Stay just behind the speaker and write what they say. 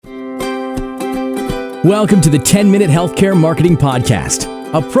Welcome to the 10-Minute Healthcare Marketing Podcast,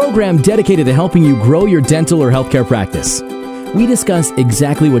 a program dedicated to helping you grow your dental or healthcare practice. We discuss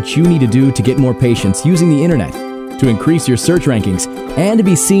exactly what you need to do to get more patients using the internet, to increase your search rankings, and to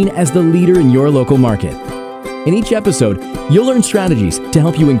be seen as the leader in your local market. In each episode, you'll learn strategies to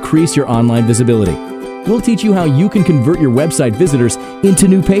help you increase your online visibility. We'll teach you how you can convert your website visitors into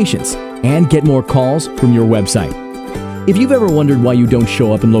new patients and get more calls from your website. If you've ever wondered why you don't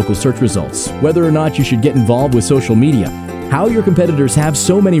show up in local search results, whether or not you should get involved with social media, how your competitors have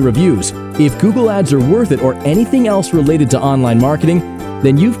so many reviews, if Google Ads are worth it, or anything else related to online marketing,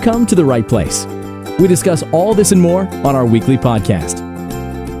 then you've come to the right place. We discuss all this and more on our weekly podcast.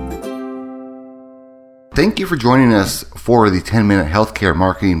 Thank you for joining us for the 10-Minute Healthcare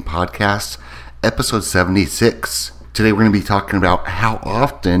Marketing Podcast, episode 76. Today we're going to be talking about how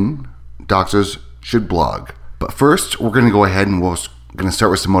often doctors should blog. But first, we're going to go ahead and we're going to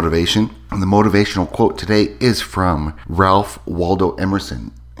start with some motivation. And the motivational quote today is from Ralph Waldo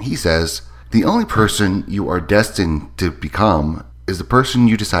Emerson. He says, "The only person you are destined to become is the person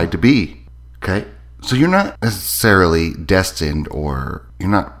you decide to be." Okay? So you're not necessarily destined, or you're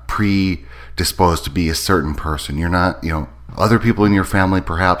not predisposed to be a certain person. You're not, other people in your family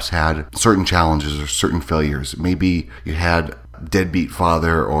perhaps had certain challenges or certain failures. Maybe you had a deadbeat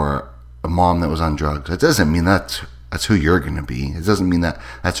father or a mom that was on drugs. That doesn't mean that's who you're going to be. It doesn't mean that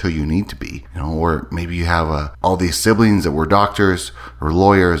that's who you need to be. Or maybe you have all these siblings that were doctors or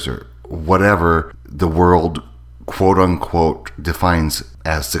lawyers or whatever the world quote unquote defines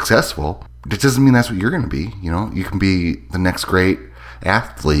as successful. It doesn't mean that's what you're going to be. You can be the next great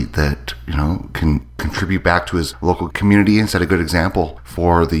athlete that, can contribute back to his local community and set a good example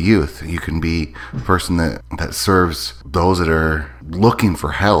for the youth. You can be the person that serves those that are looking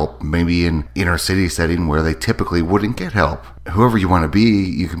for help, maybe in inner city setting where they typically wouldn't get help. Whoever you want to be,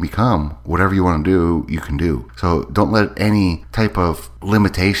 you can become. Whatever you want to do, you can do. So don't let any type of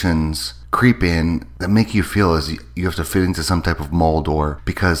limitations creep in that make you feel as you have to fit into some type of mold, or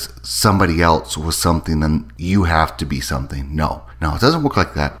because somebody else was something, then you have to be something. No, it doesn't work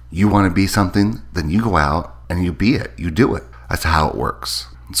like that. You want to be something, then you go out and you be it. You do it. That's how it works.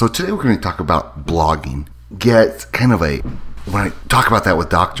 So today we're going to talk about blogging. When I talk about that with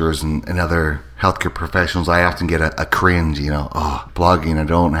doctors and other healthcare professionals, I often get a cringe, blogging, I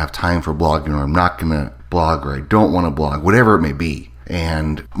don't have time for blogging, or I'm not going to blog, or I don't want to blog, whatever it may be.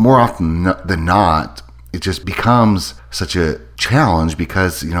 And more often than not, it just becomes such a challenge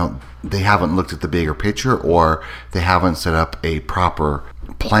because, they haven't looked at the bigger picture, or they haven't set up a proper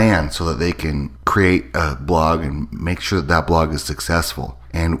plan so that they can create a blog and make sure that blog is successful.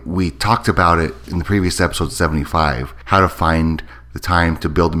 And we talked about it in the previous episode 75, how to find the time to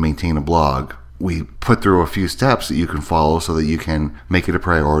build and maintain a blog. We put through a few steps that you can follow so that you can make it a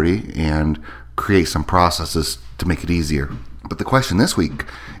priority and create some processes to make it easier. But the question this week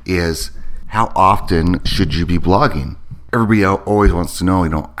is, how often should you be blogging? Everybody always wants to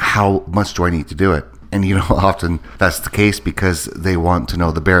know, how much do I need to do it? And often that's the case because they want to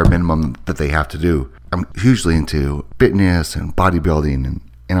know the bare minimum that they have to do. I'm hugely into fitness and bodybuilding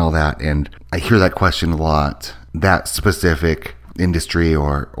and all that, and I hear that question a lot, that specific industry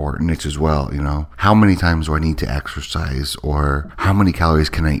or niche as well. How many times do I need to exercise, or how many calories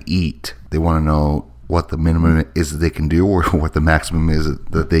can I eat? They want to know what the minimum is that they can do, or what the maximum is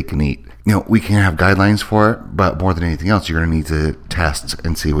that they can eat. We can have guidelines for it, but more than anything else, you're going to need to test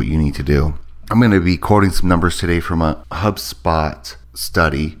and see what you need to do. I'm going to be quoting some numbers today from a HubSpot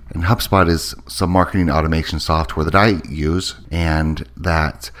study, and HubSpot is some marketing automation software that I use, and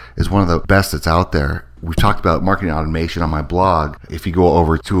that is one of the best that's out there. We've talked about marketing automation on my blog. If you go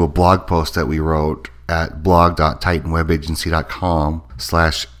over to a blog post that we wrote at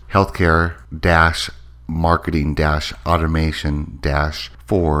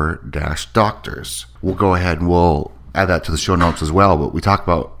blog.titanwebagency.com/healthcare-marketing-automation-for-doctors. We'll go ahead and we'll add that to the show notes as well, but we talk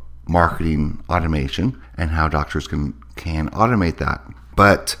about marketing automation and how doctors can automate that.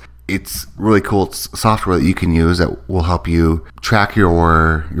 But it's really cool. It's software that you can use that will help you track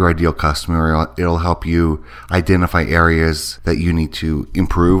your ideal customer. It'll help you identify areas that you need to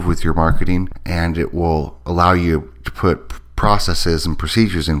improve with your marketing, and it will allow you to put processes and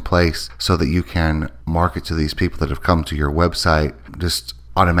procedures in place so that you can market to these people that have come to your website just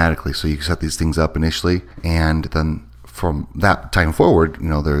automatically. So you can set these things up initially, and then from that time forward,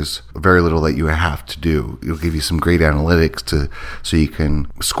 there's very little that you have to do. It'll give you some great analytics so you can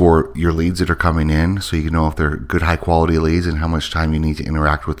score your leads that are coming in, so you can know if they're good, high quality leads and how much time you need to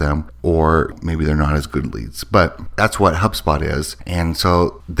interact with them, or maybe they're not as good leads. But that's what HubSpot is. And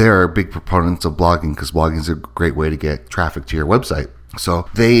so they're big proponents of blogging, because blogging is a great way to get traffic to your website. So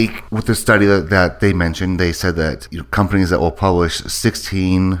with the study that they mentioned, they said that companies that will publish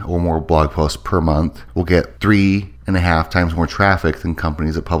 16 or more blog posts per month will get 3.5 times more traffic than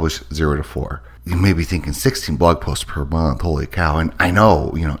companies that publish 0 to 4. You may be thinking 16 blog posts per month, holy cow. And I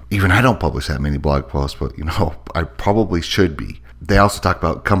know, even I don't publish that many blog posts, but I probably should be. They also talk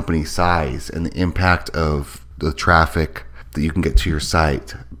about company size and the impact of the traffic that you can get to your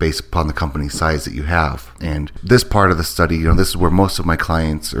site based upon the company size that you have. And this part of the study, this is where most of my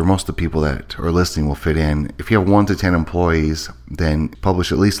clients or most of the people that are listening will fit in. If you have 1 to 10 employees, then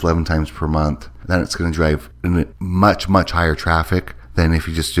publish at least 11 times per month. Then it's going to drive much, much higher traffic than if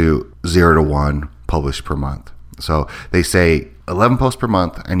you just do 0 to 1 published per month. So they say 11 posts per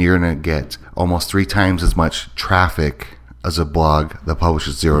month, and you're going to get almost 3 times as much traffic as a blog that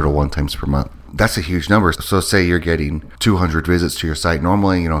publishes 0 to 1 times per month. That's a huge number. So say you're getting 200 visits to your site.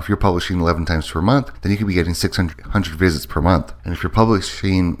 Normally, if you're publishing 11 times per month, then you could be getting 600 visits per month. And if you're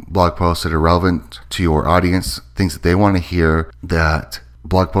publishing blog posts that are relevant to your audience, things that they want to hear, that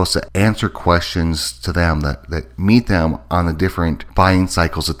blog posts that answer questions to them, that meet them on the different buying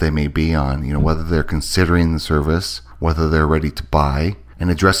cycles that they may be on, whether they're considering the service, whether they're ready to buy, and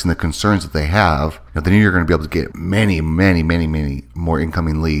addressing the concerns that they have, then you're going to be able to get many, many, many, many more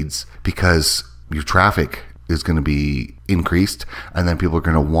incoming leads because your traffic is going to be increased, and then people are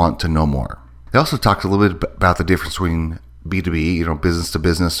going to want to know more. They also talked a little bit about the difference between B2B, business to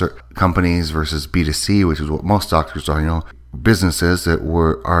business companies versus B2C, which is what most doctors are, businesses that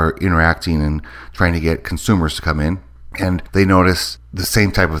are interacting and trying to get consumers to come in. And they notice the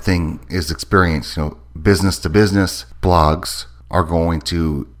same type of thing is experienced. Business to business blogs are going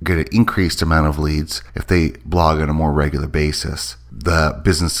to get an increased amount of leads if they blog on a more regular basis. The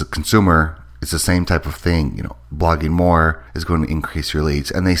business to consumer is the same type of thing. Blogging more is going to increase your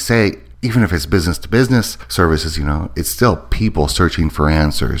leads. And they say, even if it's business to business services, it's still people searching for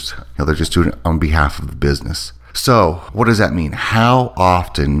answers. They're just doing it on behalf of the business. So what does that mean? How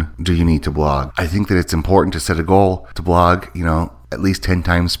often do you need to blog? I think that it's important to set a goal to blog, at least 10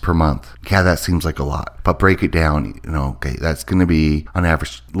 times per month. Yeah, that seems like a lot, but break it down. Okay, that's going to be on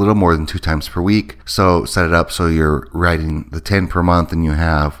average a little more than 2 times per week. So set it up so you're writing the 10 per month and you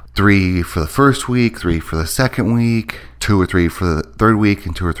have 3 for the first week, 3 for the second week, 2 or 3 for the third week,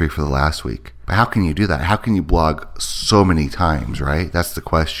 and 2 or 3 for the last week. But how can you do that? How can you blog so many times, right? That's the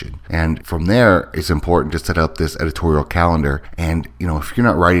question. And from there, it's important to set up this editorial calendar. And, if you're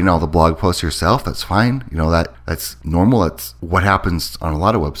not writing all the blog posts yourself, that's fine. That's normal. That's what happens on a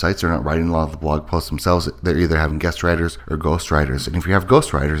lot of websites. They're not writing a lot of the blog posts themselves. They're either having guest writers or ghost writers. And if you have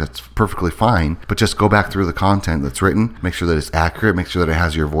ghost writers, that's perfectly fine. But just go back through the content that's written, make sure that it's accurate, make sure that it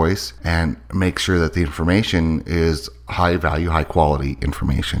has your voice, and make sure that the information is high value, high quality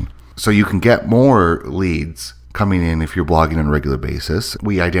information. So you can get more leads coming in if you're blogging on a regular basis.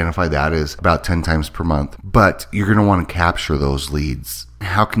 We identify that as about 10 times per month, but you're going to want to capture those leads.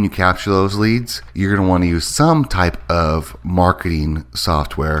 How can you capture those leads? You're going to want to use some type of marketing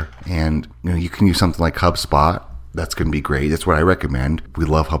software, and you can use something like HubSpot. That's going to be great. That's what I recommend. We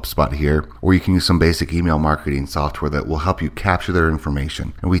love HubSpot here. Or you can use some basic email marketing software that will help you capture their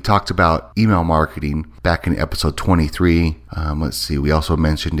information. And we talked about email marketing back in episode 23. We also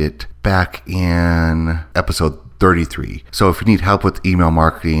mentioned it back in episode 33. So if you need help with email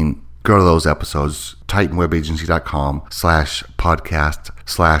marketing, go to those episodes,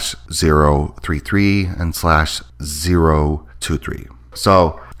 titanwebagency.com/podcast/033 and /023.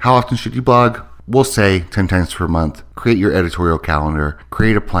 So how often should you blog? We'll say 10 times per month. Create your editorial calendar,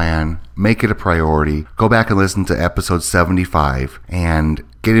 create a plan, make it a priority. Go back and listen to episode 75 and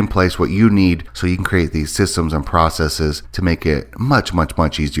get in place what you need so you can create these systems and processes to make it much, much,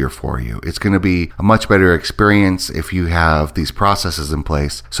 much easier for you. It's going to be a much better experience if you have these processes in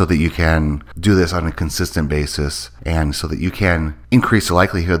place so that you can do this on a consistent basis and so that you can increase the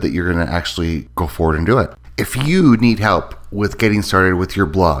likelihood that you're going to actually go forward and do it. If you need help with getting started with your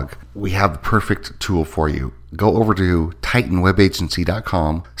blog, we have the perfect tool for you. Go over to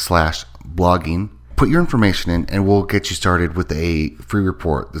titanwebagency.com/blogging. Put your information in and we'll get you started with a free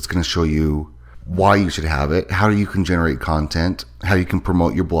report that's going to show you why you should have it, how you can generate content, how you can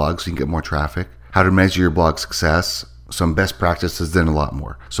promote your blog so you can get more traffic, how to measure your blog success, some best practices, and a lot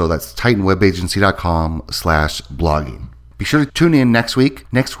more. So that's titanwebagency.com/blogging. Be sure to tune in next week.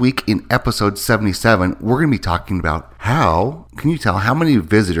 Next week in episode 77, we're going to be talking about how can you tell how many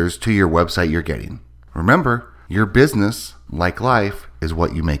visitors to your website you're getting. Remember, your business, like life, is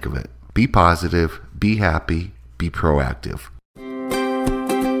what you make of it. Be positive, be happy, be proactive.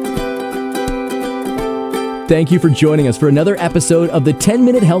 Thank you for joining us for another episode of the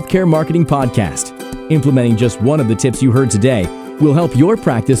 10-Minute Healthcare Marketing Podcast. Implementing just one of the tips you heard today We'll help your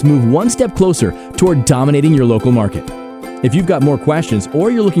practice move one step closer toward dominating your local market. If you've got more questions or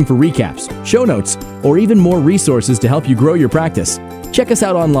you're looking for recaps, show notes, or even more resources to help you grow your practice, check us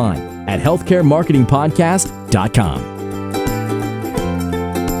out online at healthcaremarketingpodcast.com.